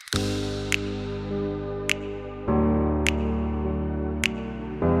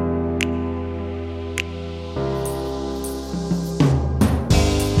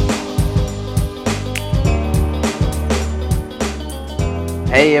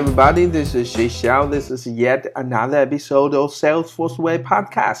Hey everybody, this is Xi Xiao. This is yet another episode of Salesforce Way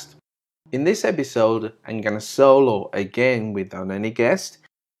Podcast. In this episode, I'm gonna solo again without any guest,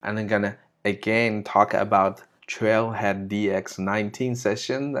 and I'm gonna again talk about Trailhead DX19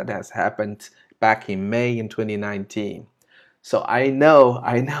 session that has happened back in May in 2019. So I know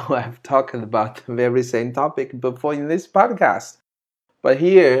I've talked about the very same topic before in this podcast, but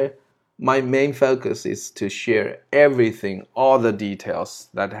here my main focus is to share everything, all the details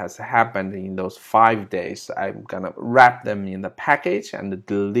that has happened in those 5 days. I'm gonna wrap them in the package and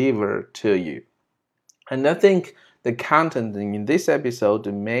deliver to you. And I think the content in this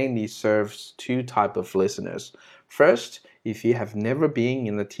episode mainly serves two types of listeners. First, if you have never been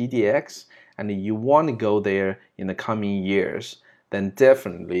in the TDX and you want to go there in the coming years, then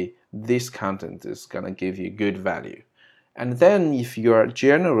definitely this content is gonna give you good value. And then if you're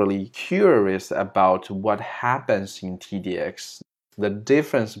generally curious about what happens in TDX, the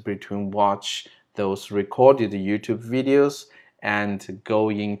difference between watch those recorded YouTube videos and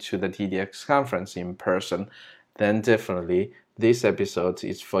going to the TDX conference in person, then definitely this episode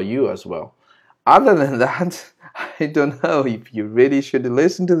is for you as well. Other than that, I don't know if you really should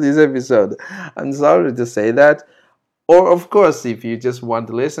listen to this episode. I'm sorry to say that. Or of course, if you just want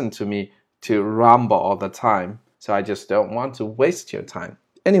to listen to me to ramble all the time. So I just don't want to waste your time.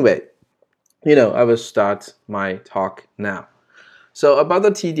 Anyway, I will start my talk now. So about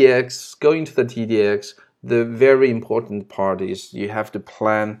the TDX, going to the TDX, the very important part is you have to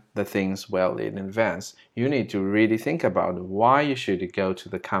plan the things well in advance. You need to really think about why you should go to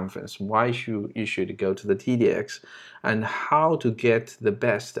the conference, why you should go to the TDX, and how to get the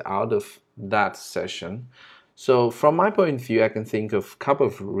best out of that session. So from my point of view, I can think of a couple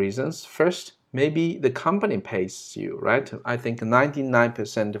of reasons. First, maybe the company pays you, right? I think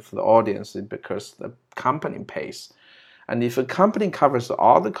 99% of the audience is because the company pays. And if a company covers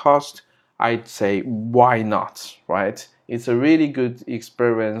all the cost, I'd say, why not, right? It's a really good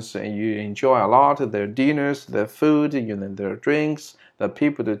experience and you enjoy a lot of their dinners, their food, their drinks, the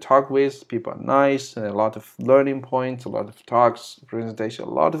people to talk with, people are nice, and a lot of learning points, a lot of talks, presentation, a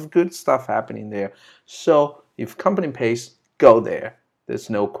lot of good stuff happening there. So if company pays, go there. There's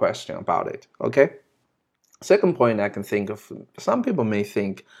no question about it, okay? Second point I can think of, some people may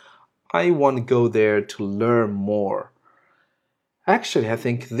think, I want to go there to learn more. Actually, I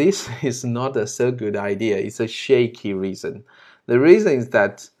think this is not a so good idea. It's a shaky reason. The reason is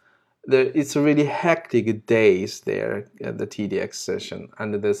that it's really hectic days there at the TDX session,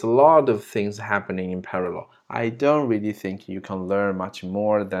 and there's a lot of things happening in parallel. I don't really think you can learn much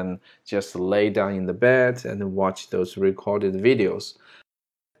more than just lay down in the bed and watch those recorded videos.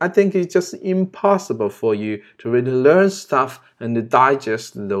 I think it's just impossible for you to really learn stuff and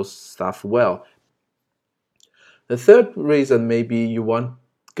digest those stuff well. The third reason maybe you want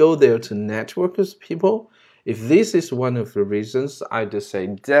to go there to network with people. If this is one of the reasons, I'd say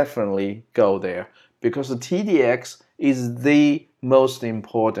definitely go there because the TDX is the most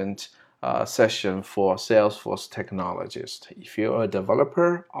important session for Salesforce technologists. If you're a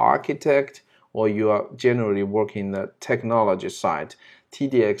developer, architect, or you are generally working the technology side,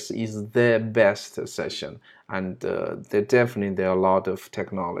 TDX is the best session, and there are a lot of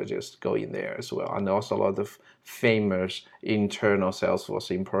technologists going there as well, and also a lot of famous internal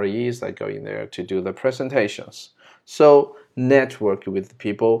Salesforce employees that go in there to do the presentations. So network with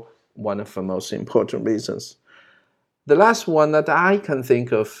people, one of the most important reasons. The last one that I can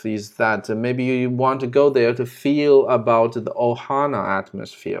think of is that maybe you want to go there to feel about the Ohana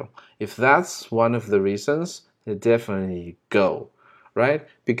atmosphere. If that's one of the reasons, then definitely go, right?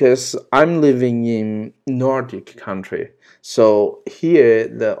 Because I'm living in Nordic country. So here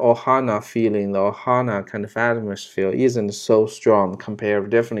the Ohana feeling, the Ohana kind of atmosphere isn't so strong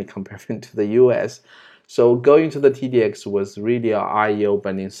definitely compared to the US. So going to the TDX was really an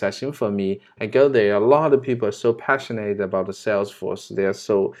eye-opening session for me. I go there, a lot of people are so passionate about the Salesforce. They're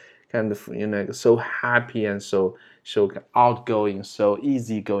so kind of, so happy and so outgoing, so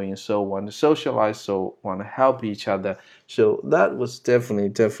easygoing, so want to socialize, so want to help each other. So that was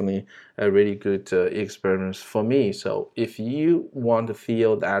definitely a really good experience for me. So if you want to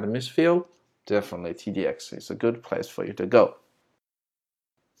feel the atmosphere, definitely TDX is a good place for you to go.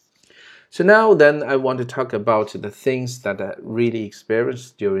 So now then I want to talk about the things that I really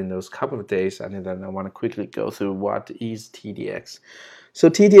experienced during those couple of days, and then I want to quickly go through what is TDX. So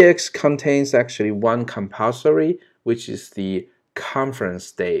TDX contains actually one compulsory, which is the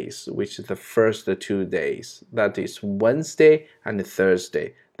conference days, which is the first 2 days. That is Wednesday and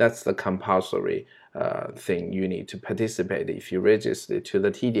Thursday. That's the compulsory thing you need to participate if you register to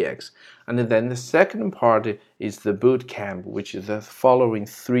the TEDx. And then the second part is the boot camp, which is the following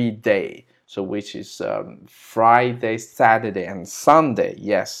 3 days. So which is Friday, Saturday, and Sunday.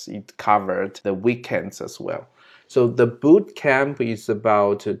 Yes, it covered the weekends as well. So the boot camp is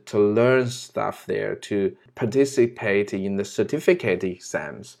about to learn stuff there, to participate in the certificate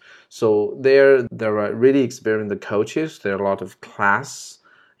exams. So there are really experienced coaches. There are a lot of class.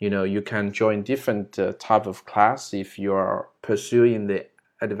 You can join different type of class if you are pursuing the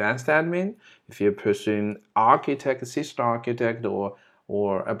advanced admin, if you're pursuing architect, system architect,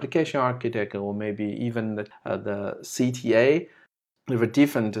 or application architect, or maybe even the CTA. There are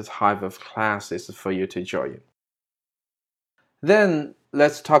different type of classes for you to join. Then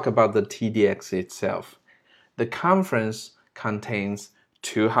let's talk about the TEDx itself. The conference contains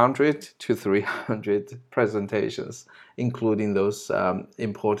 200 to 300 presentations, including those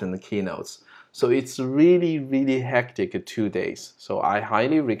important keynotes. So it's really, really hectic 2 days. So I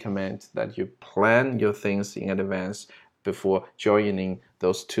highly recommend that you plan your things in advance before joining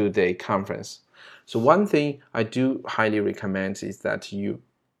those 2-day conference. So one thing I do highly recommend is that you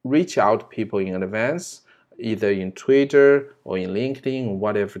reach out people in advance, either in Twitter or in LinkedIn or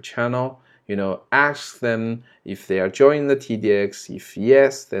whatever channel. Ask them if they are joining the TEDx. If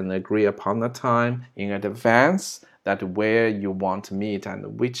yes, then agree upon a time in advance that where you want to meet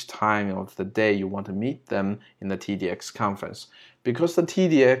and which time of the day you want to meet them in the TEDx conference. Because the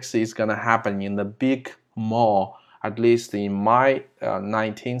TEDx is going to happen in the big mall. At least in my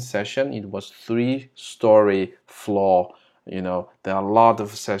 19th session, it was 3-story floor. There are a lot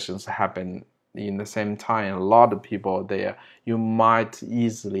of sessions happen in the same time, a lot of people there. You might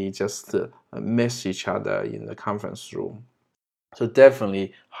easily just miss each other in the conference room. So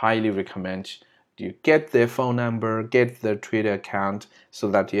definitely highly recommend you get their phone number, get their Twitter account, so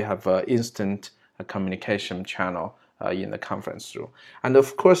that you have an instant communication channel in the conference room. And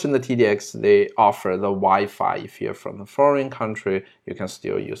of course, in the TEDx, they offer the Wi-Fi. If you're from a foreign country, you can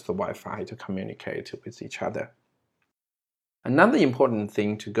still use the Wi-Fi to communicate with each other. Another important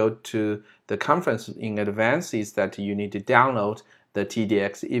thing to go to the conference in advance is that you need to download the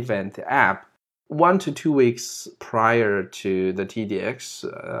TEDx event app. 1 to 2 weeks prior to the TEDx,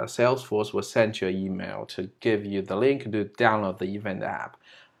 Salesforce will send you an email to give you the link to download the event app.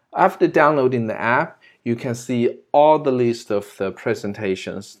 After downloading the app, you can see all the list of the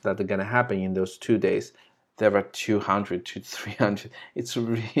presentations that are going to happen in those 2 days. There are 200 to 300. It's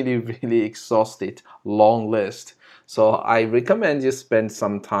really, really exhausted, long list. So I recommend you spend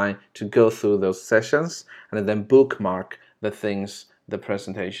some time to go through those sessions and then bookmark the things, the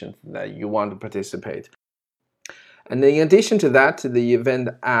presentations that you want to participate. And in addition to that, the event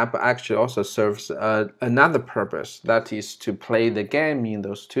app actually also serves another purpose, that is to play the game in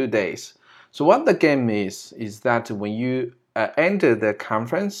those 2 days. So what the game is that when you enter the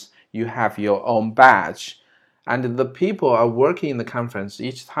conference, you have your own badge. And the people are working in the conference.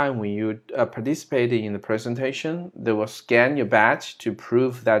 Each time when you participate in the presentation, they will scan your badge to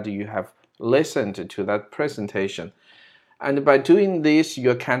prove that you have listened to that presentation. And by doing this,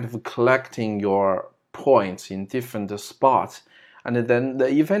 you're kind of collecting your points in different spots. And then the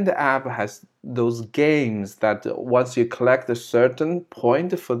event app has those games that once you collect a certain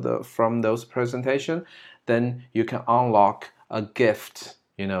point from those presentations, then you can unlock a gift.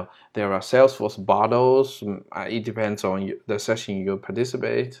 There are Salesforce bottles. It depends on the session you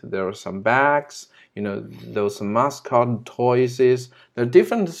participate. There are some bags, those mascot toys. There are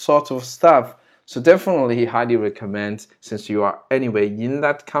different sorts of stuff. So definitely highly recommend, since you are anyway in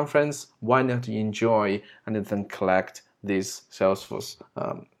that conference, why not enjoy and then collect these Salesforce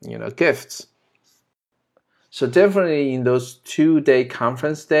gifts. So definitely in those 2-day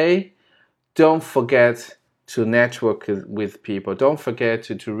conference day, don't forget to network with people. Don't forget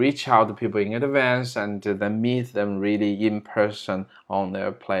to reach out to people in advance and then meet them really in person on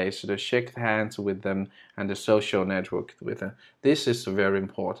their place, to shake hands with them and to social network with them. This is very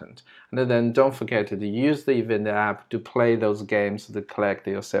important. And then don't forget to use the event app to play those games to collect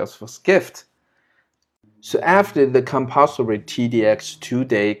your Salesforce gift. So after the compulsory TEDx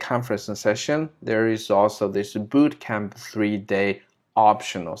 2-day conference session, there is also this bootcamp 3-day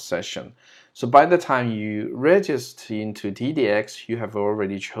optional session. So by the time you register into TEDx, you have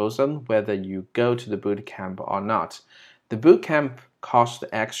already chosen whether you go to the bootcamp or not. The bootcamp costs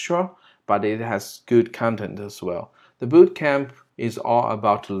extra, but it has good content as well. The bootcamp is all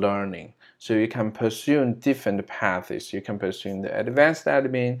about learning. So you can pursue different paths. You can pursue the advanced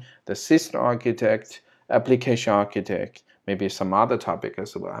admin, the system architect, application architect, maybe some other topic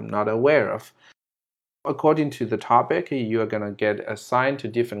as well I'm not aware of. According to the topic, you are going to get assigned to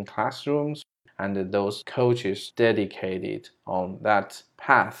different classrooms, and those coaches dedicated on that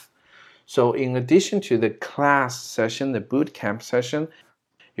path. So in addition to the class session, the boot camp session,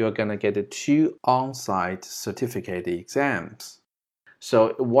 you're going to get 2 on-site certificate exams.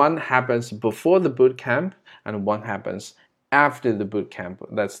 So one happens before the boot camp and one happens after the boot camp.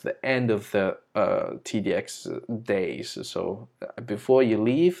 That's the end of the TDX days. So before you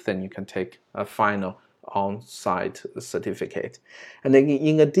leave, then you can take a final on-site certificate. And then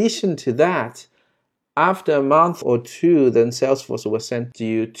in addition to that, after a month or 2, then Salesforce will send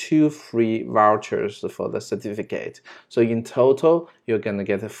you 2 free vouchers for the certificate. So in total, you're going to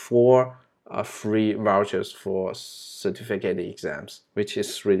get 4 free vouchers for certificate exams, which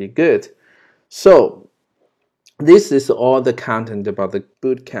is really good. So this is all the content about the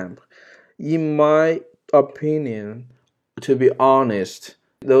bootcamp. In my opinion, to be honest,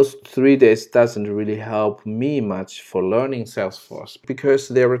 those 3 days doesn't really help me much for learning Salesforce because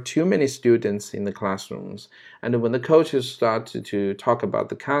there are too many students in the classrooms. And when the coaches start to talk about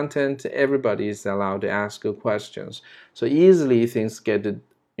the content, everybody is allowed to ask questions. So easily things get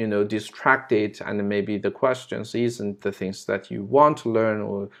distracted, and maybe the questions isn't the things that you want to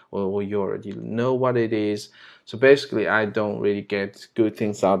learn or you already know what it is. So basically, I don't really get good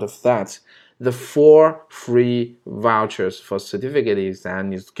things out of that. The 4 free vouchers for certificate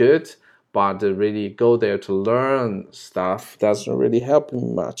exam is good, but really go there to learn stuff doesn't really help me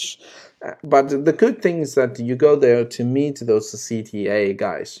much. But the good thing is that you go there to meet those CTA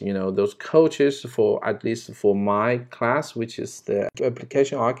guys, those coaches for, at least for my class, which is the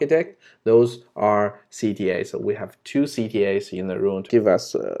application architect. Those are CTAs. So we have 2 CTAs in the room to give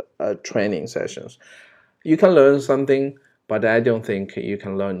us training sessions. You can learn something, but I don't think you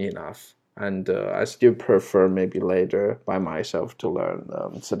can learn enough. And I still prefer maybe later by myself to learn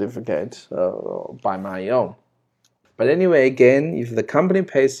certificate by my own. But anyway, again, if the company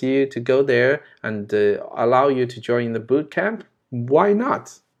pays you to go there and allow you to join the bootcamp, why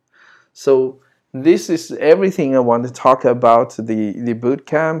not? So this is everything I want to talk about the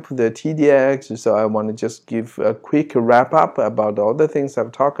bootcamp, the TDX. So I want to just give a quick wrap up about all the things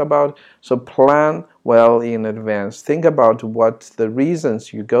I've talked about. So plan well in advance. Think about what the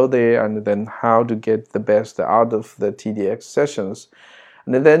reasons you go there and then how to get the best out of the TDX sessions.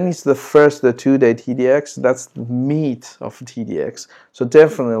 And then it's the 2-day TDX. That's the meat of TDX. So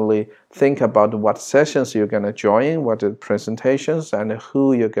definitely think about what sessions you're going to join, what are the presentations, and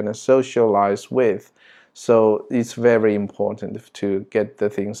who you're going to socialize with. So it's very important to get the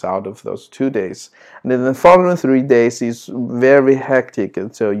things out of those 2 days. And then the following 3 days is very hectic.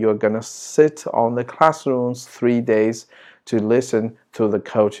 And so you're going to sit on the classrooms 3 days to listen to the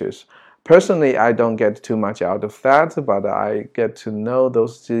coaches. Personally, I don't get too much out of that, but I get to know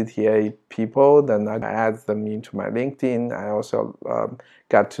those CTA people, then I add them into my LinkedIn. I also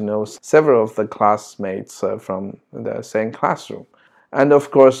got to know several of the classmates from the same classroom. And of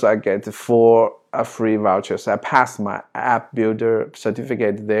course, I get 4 free vouchers. I passed my app builder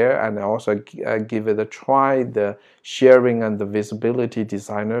certificate there, and I also give it a try, the sharing and the visibility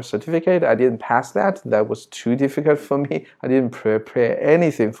designer certificate. I didn't pass that. That was too difficult for me. I didn't prepare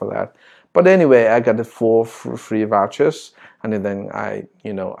anything for that. But anyway, I got the 4 free vouchers, and then I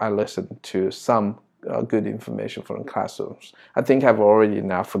listened to some good information from classrooms. I think I've already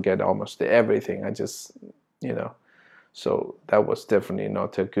now forget almost everything. I just, so that was definitely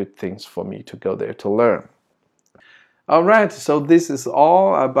not a good thing for me to go there to learn. Alright, so this is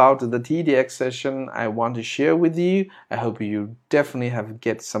all about the TDX session I want to share with you. I hope you definitely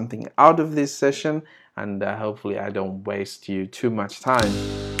get something out of this session, and hopefully I don't waste you too much time.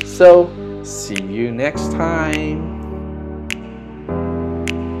 So, see you next time.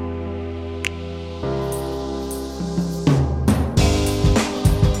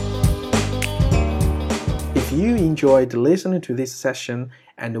 If you enjoyed listening to this session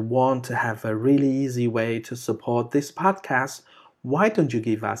and want to have a really easy way to support this podcast, why don't you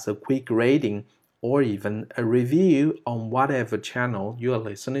give us a quick rating or even a review on whatever channel you are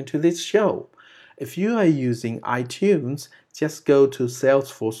listening to this show? If you are using iTunes, just go to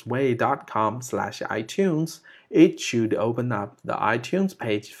salesforceway.com/iTunes. It should open up the iTunes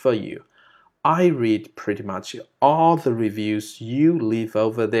page for you. I read pretty much all the reviews you leave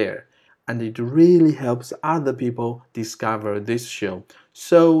over there, and it really helps other people discover this show.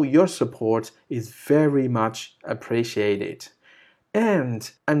 So your support is very much appreciated. And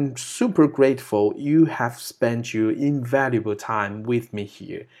I'm super grateful you have spent your invaluable time with me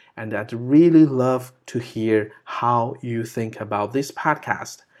here. And I'd really love to hear how you think about this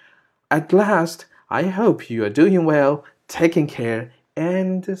podcast. At last, I hope you are doing well, taking care,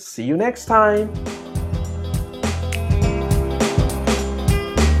 and see you next time.